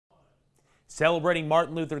celebrating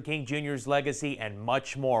Martin Luther King Jr.'s legacy, and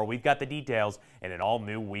much more. We've got the details in an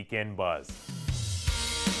all-new Weekend Buzz.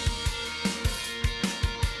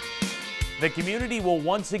 The community will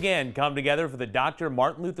once again come together for the Dr.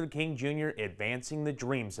 Martin Luther King Jr. Advancing the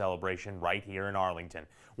Dream celebration right here in Arlington.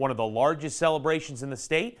 One of the largest celebrations in the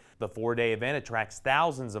state, the four-day event attracts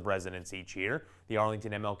thousands of residents each year. The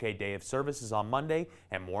Arlington MLK Day of Service is on Monday,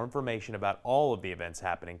 and more information about all of the events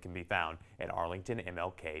happening can be found at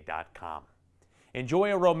arlingtonmlk.com.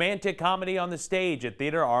 Enjoy a romantic comedy on the stage at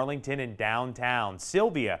Theater Arlington in downtown.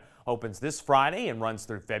 Sylvia opens this Friday and runs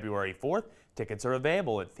through February 4th. Tickets are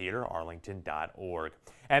available at theaterarlington.org.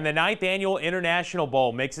 And the 9th Annual International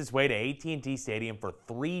Bowl makes its way to AT&T Stadium for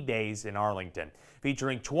 3 days in Arlington.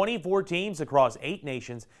 Featuring 24 teams across 8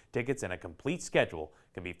 nations, tickets and a complete schedule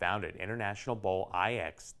can be found at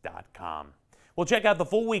internationalbowlix.com. Well, check out the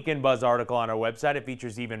full Weekend Buzz article on our website. It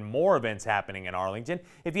features even more events happening in Arlington.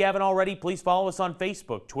 If you haven't already, please follow us on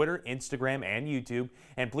Facebook, Twitter, Instagram, and YouTube.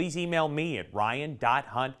 And please email me at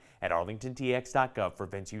ryan.hunt@arlingtontx.gov for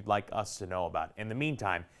events you'd like us to know about. In the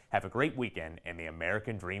meantime, have a great weekend in the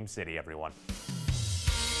American Dream City, everyone.